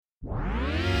Hello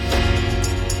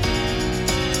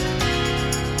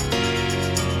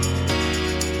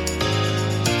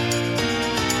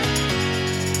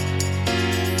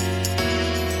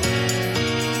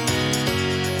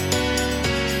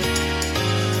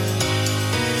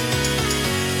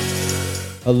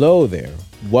there.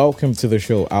 Welcome to the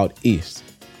show Out East,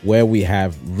 where we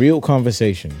have real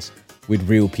conversations with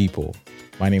real people.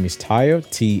 My name is Tayo,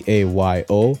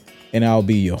 Tayo, and I'll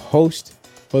be your host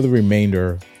for the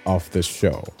remainder of the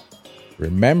show.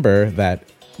 Remember that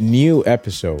new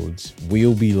episodes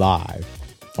will be live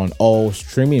on all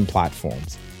streaming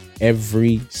platforms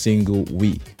every single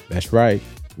week. That's right.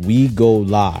 We go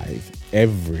live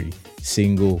every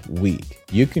single week.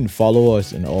 You can follow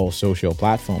us in all social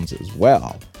platforms as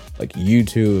well, like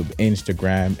YouTube,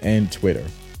 Instagram, and Twitter.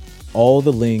 All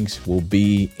the links will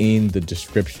be in the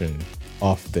description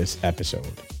of this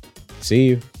episode. See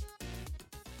you.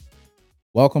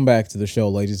 Welcome back to the show,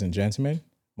 ladies and gentlemen.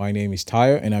 My name is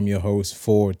Tayo, and I'm your host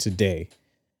for today.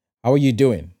 How are you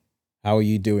doing? How are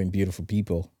you doing, beautiful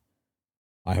people?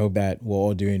 I hope that we're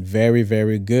all doing very,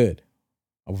 very good.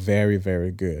 Very,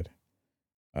 very good.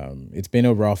 It's been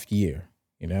a rough year,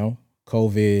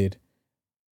 COVID,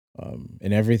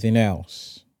 and everything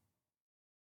else.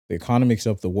 The economics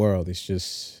of the world is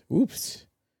just, oops.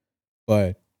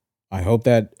 But I hope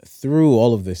that through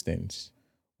all of these things,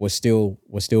 we're still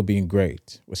being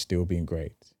great. We're still being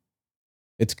great.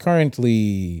 It's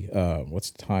currently, what's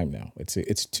the time now? It's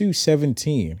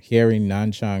 2:17 here in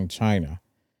Nanchang, China.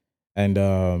 And,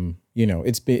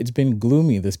 it's been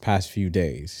gloomy this past few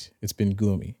days. It's been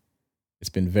gloomy. It's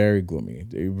been very gloomy.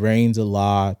 It rains a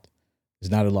lot.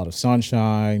 There's not a lot of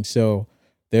sunshine. So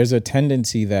there's a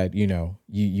tendency that,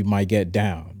 you might get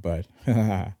down. But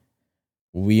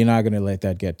we're not going to let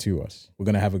that get to us. We're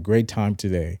going to have a great time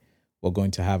today. We're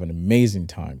going to have an amazing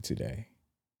time today.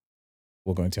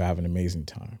 We're going to have an amazing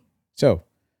time. So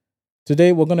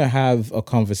today we're going to have a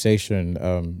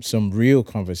conversation, some real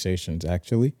conversations,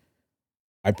 actually.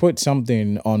 I put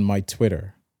something on my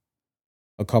Twitter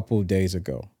a couple of days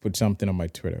ago. Put something on my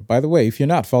Twitter. By the way, if you're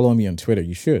not following me on Twitter,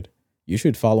 you should. You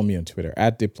should follow me on Twitter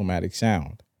at Diplomatic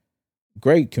Sound.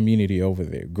 Great community over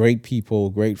there. Great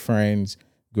people, great friends,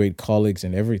 great colleagues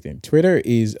and everything. Twitter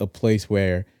is a place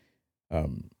where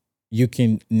you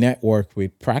can network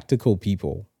with practical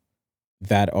people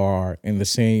that are in the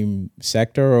same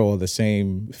sector or the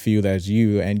same field as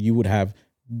you, and you would have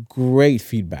great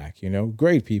feedback,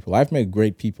 great people. I've met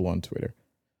great people on Twitter.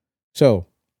 So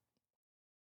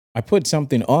I put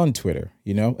something on Twitter,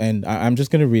 and I'm just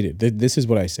going to read it. This is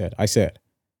what I said. I said,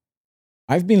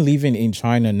 I've been living in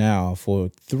China now for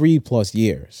 3+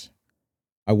 years.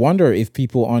 I wonder if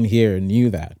people on here knew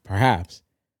that. Perhaps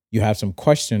you have some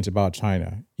questions about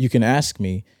China. You can ask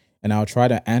me, and I'll try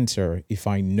to answer if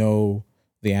I know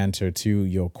the answer to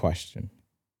your question.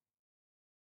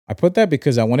 I put that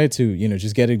because I wanted to,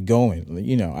 just get it going.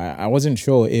 I wasn't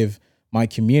sure if my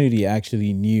community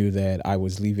actually knew that I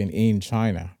was living in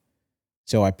China.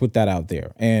 So I put that out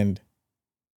there. And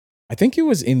I think it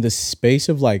was in the space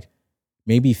of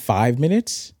maybe 5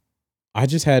 minutes. I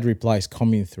just had replies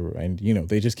coming through and,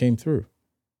 they just came through.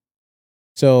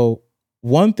 So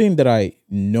one thing that I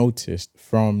noticed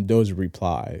from those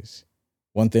replies,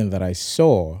 one thing that I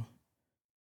saw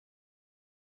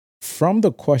from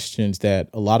the questions that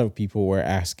a lot of people were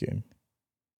asking,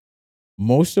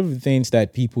 most of the things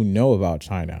that people know about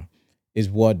China is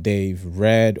what they've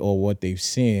read or what they've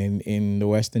seen in the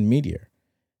Western media.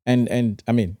 And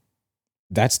I mean,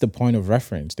 that's the point of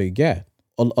reference they get.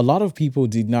 A lot of people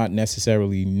did not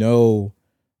necessarily know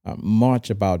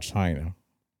much about China.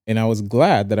 And I was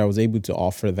glad that I was able to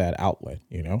offer that outlet,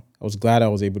 I was glad I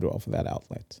was able to offer that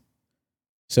outlet.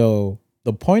 So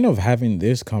the point of having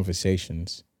these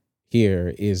conversations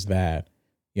here is that,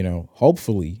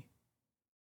 hopefully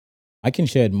I can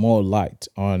shed more light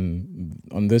on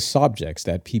the subjects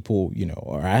that people,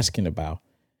 are asking about,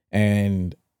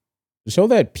 and so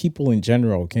that people in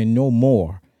general can know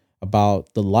more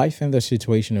about the life and the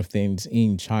situation of things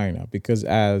in China. Because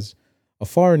as a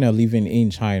foreigner living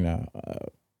in China,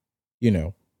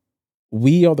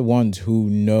 we are the ones who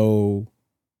know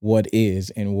what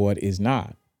is and what is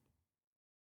not.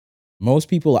 Most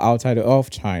people outside of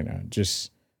China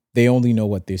they only know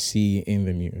what they see in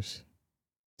the news.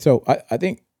 So I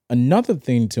think another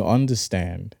thing to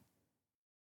understand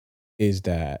is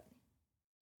that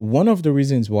one of the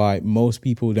reasons why most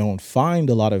people don't find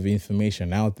a lot of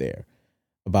information out there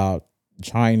about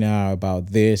China, about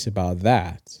this, about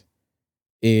that,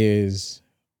 is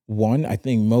one, I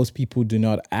think most people do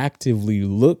not actively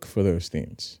look for those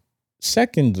things.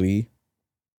 Secondly,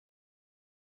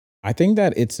 I think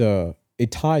that it's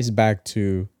it ties back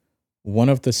to one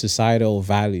of the societal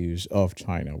values of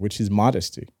China, which is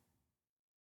modesty.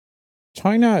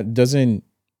 China doesn't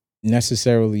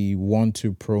necessarily want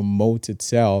to promote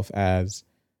itself as,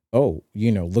 oh,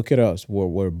 look at us,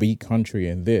 we're a big country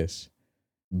in this,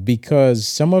 because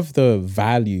some of the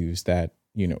values that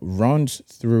runs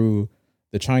through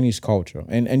the Chinese culture,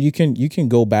 and you can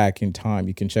go back in time,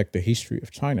 you can check the history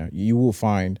of China, you will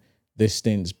find these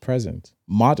things present.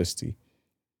 Modesty.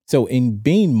 So in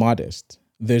being modest,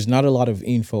 there's not a lot of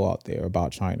info out there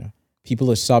about China. People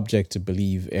are subject to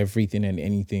believe everything and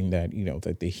anything that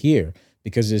that they hear,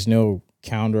 because there's no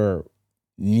counter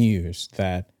news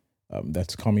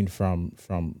that's coming from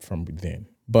within.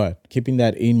 But keeping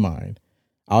that in mind,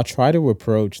 I'll try to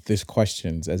approach these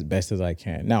questions as best as I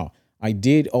can. Now, I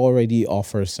did already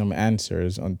offer some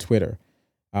answers on Twitter.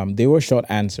 They were short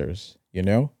answers,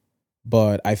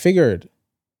 but I figured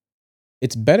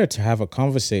it's better to have a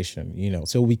conversation,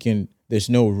 so there's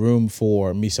no room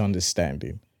for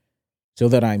misunderstanding, so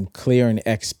that I'm clear and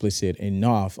explicit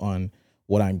enough on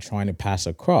what I'm trying to pass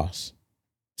across.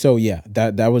 So yeah,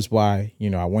 that was why,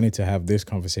 I wanted to have this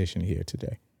conversation here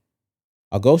today.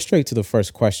 I'll go straight to the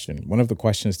first question. One of the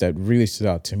questions that really stood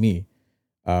out to me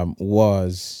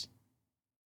was,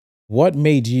 what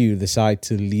made you decide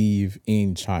to live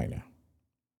in China?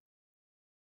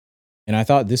 And I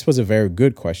thought this was a very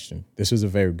good question. This was a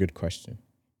very good question.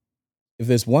 If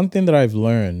there's one thing that I've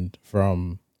learned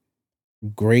from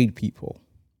great people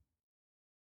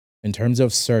in terms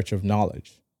of search of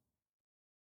knowledge,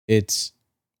 it's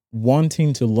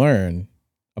wanting to learn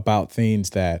about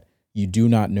things that you do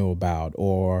not know about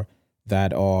or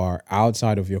that are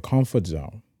outside of your comfort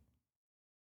zone.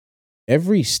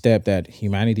 Every step that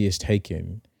humanity has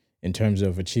taken in terms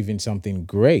of achieving something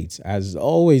great has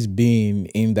always been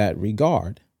in that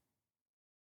regard.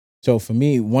 So for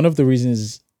me, one of the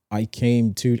reasons I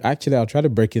came to, actually, I'll try to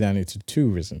break it down into two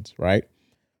reasons, right?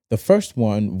 The first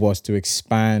one was to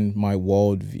expand my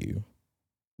worldview.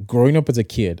 Growing up as a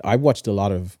kid, I watched a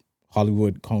lot of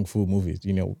Hollywood kung fu movies.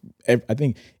 I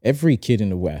think every kid in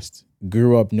the West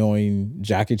grew up knowing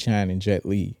Jackie Chan and Jet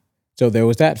Li. So there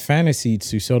was that fantasy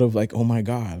to sort of like, oh my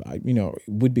God, it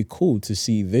would be cool to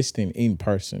see this thing in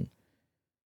person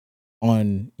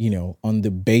on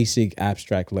the basic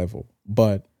abstract level.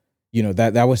 But,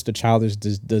 that was the childish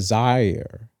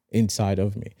desire inside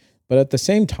of me. But at the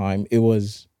same time, it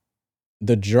was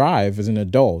the drive as an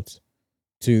adult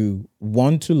to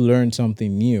want to learn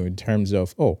something new in terms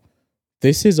of, oh,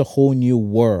 this is a whole new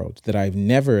world that I've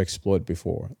never explored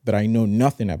before, that I know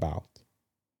nothing about.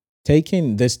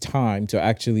 Taking this time to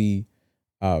actually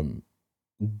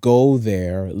go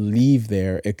there, leave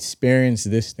there, experience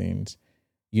these things,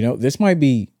 this might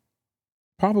be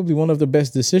probably one of the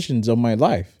best decisions of my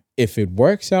life. If it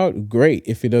works out, great.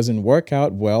 If it doesn't work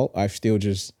out, well, I've still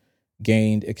just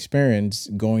gained experience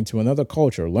going to another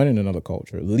culture, learning another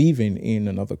culture, living in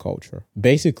another culture.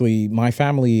 Basically, my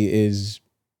family is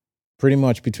pretty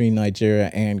much between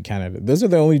Nigeria and Canada. Those are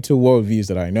the only two worldviews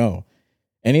that I know.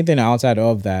 Anything outside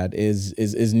of that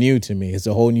is new to me. It's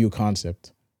a whole new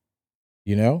concept,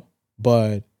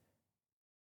 But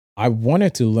I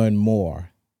wanted to learn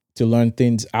more, to learn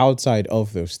things outside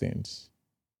of those things.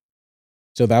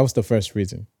 So that was the first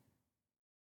reason.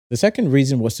 The second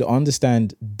reason was to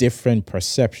understand different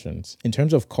perceptions in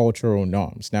terms of cultural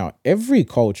norms. Now, every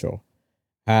culture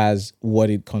has what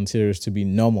it considers to be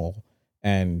normal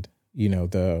and,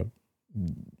 the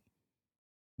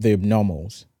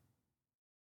abnormals. Is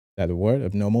that the word?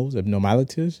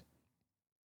 Abnormalities?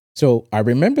 So I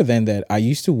remember then that I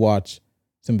used to watch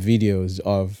some videos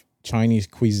of Chinese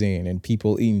cuisine and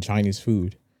people eating Chinese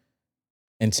food.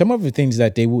 And some of the things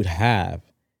that they would have,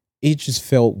 it just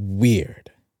felt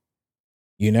weird.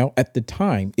 At the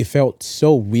time, it felt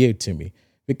so weird to me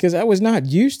because I was not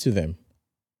used to them.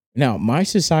 Now, my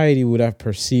society would have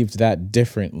perceived that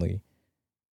differently.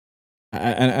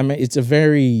 I mean, it's a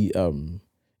very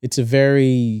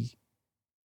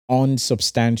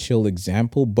unsubstantial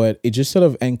example, but it just sort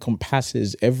of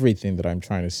encompasses everything that I'm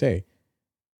trying to say,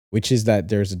 which is that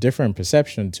there's a different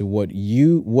perception to what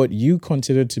you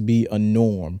consider to be a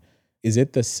norm. Is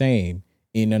it the same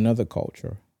in another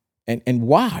culture? And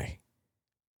why?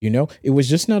 It was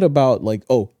just not about like,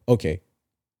 oh, okay,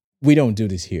 we don't do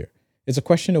this here. It's a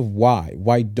question of why.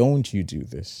 Why don't you do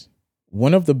this?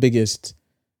 One of the biggest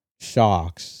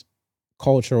shocks,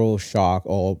 cultural shock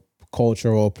or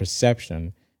cultural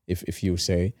perception, if you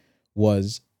say,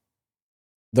 was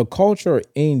the culture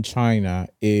in China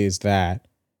is that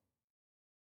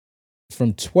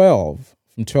from 12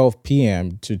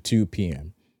 p.m. to 2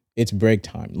 p.m., it's break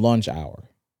time, lunch hour.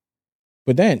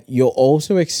 But then you're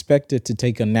also expected to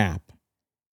take a nap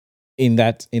in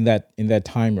that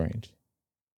time range.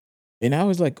 And I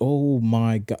was like, oh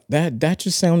my God, that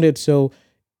just sounded so,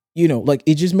 like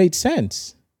it just made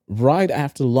sense. Right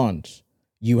after lunch,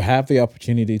 you have the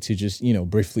opportunity to just,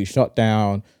 briefly shut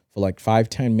down for like 5,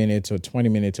 10 minutes or 20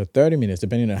 minutes or 30 minutes,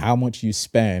 depending on how much you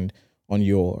spend on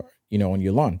your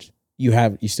lunch.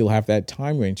 You still have that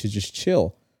time range to just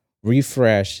chill,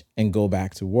 refresh, and go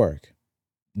back to work.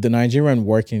 The Nigerian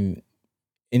working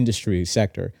industry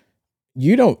sector,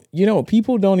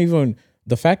 people don't even,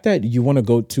 the fact that you want to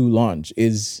go to lunch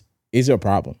is a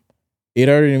problem. It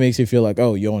already makes you feel like,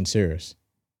 oh, you're unserious.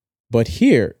 But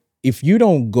here, if you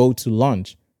don't go to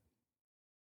lunch,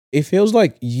 it feels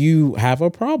like you have a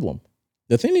problem.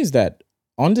 The thing is that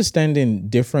understanding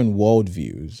different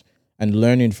worldviews and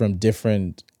learning from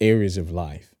different areas of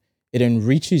life, it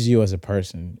enriches you as a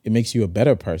person. It makes you a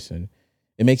better person.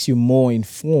 It makes you more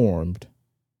informed.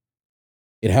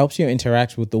 It helps you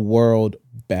interact with the world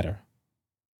better.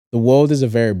 The world is a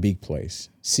very big place.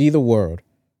 See the world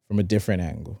from a different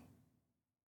angle.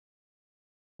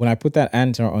 When I put that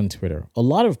answer on Twitter, a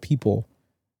lot of people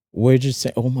were just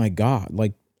saying, oh my God,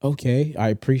 like, okay, I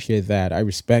appreciate that. I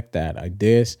respect that.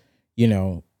 You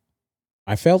know,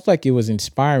 I felt like it was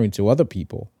inspiring to other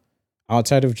people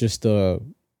outside of just the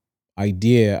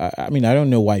idea. I mean, I don't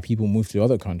know why people move to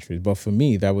other countries, but for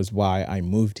me, that was why I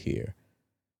moved here,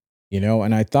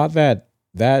 and I thought that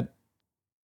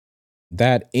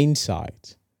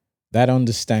insight, that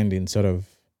understanding sort of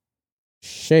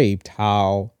shaped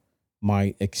how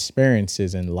my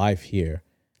experiences in life here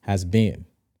has been.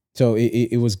 So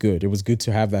it was good. It was good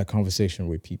to have that conversation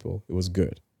with people. It was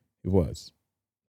good. It was.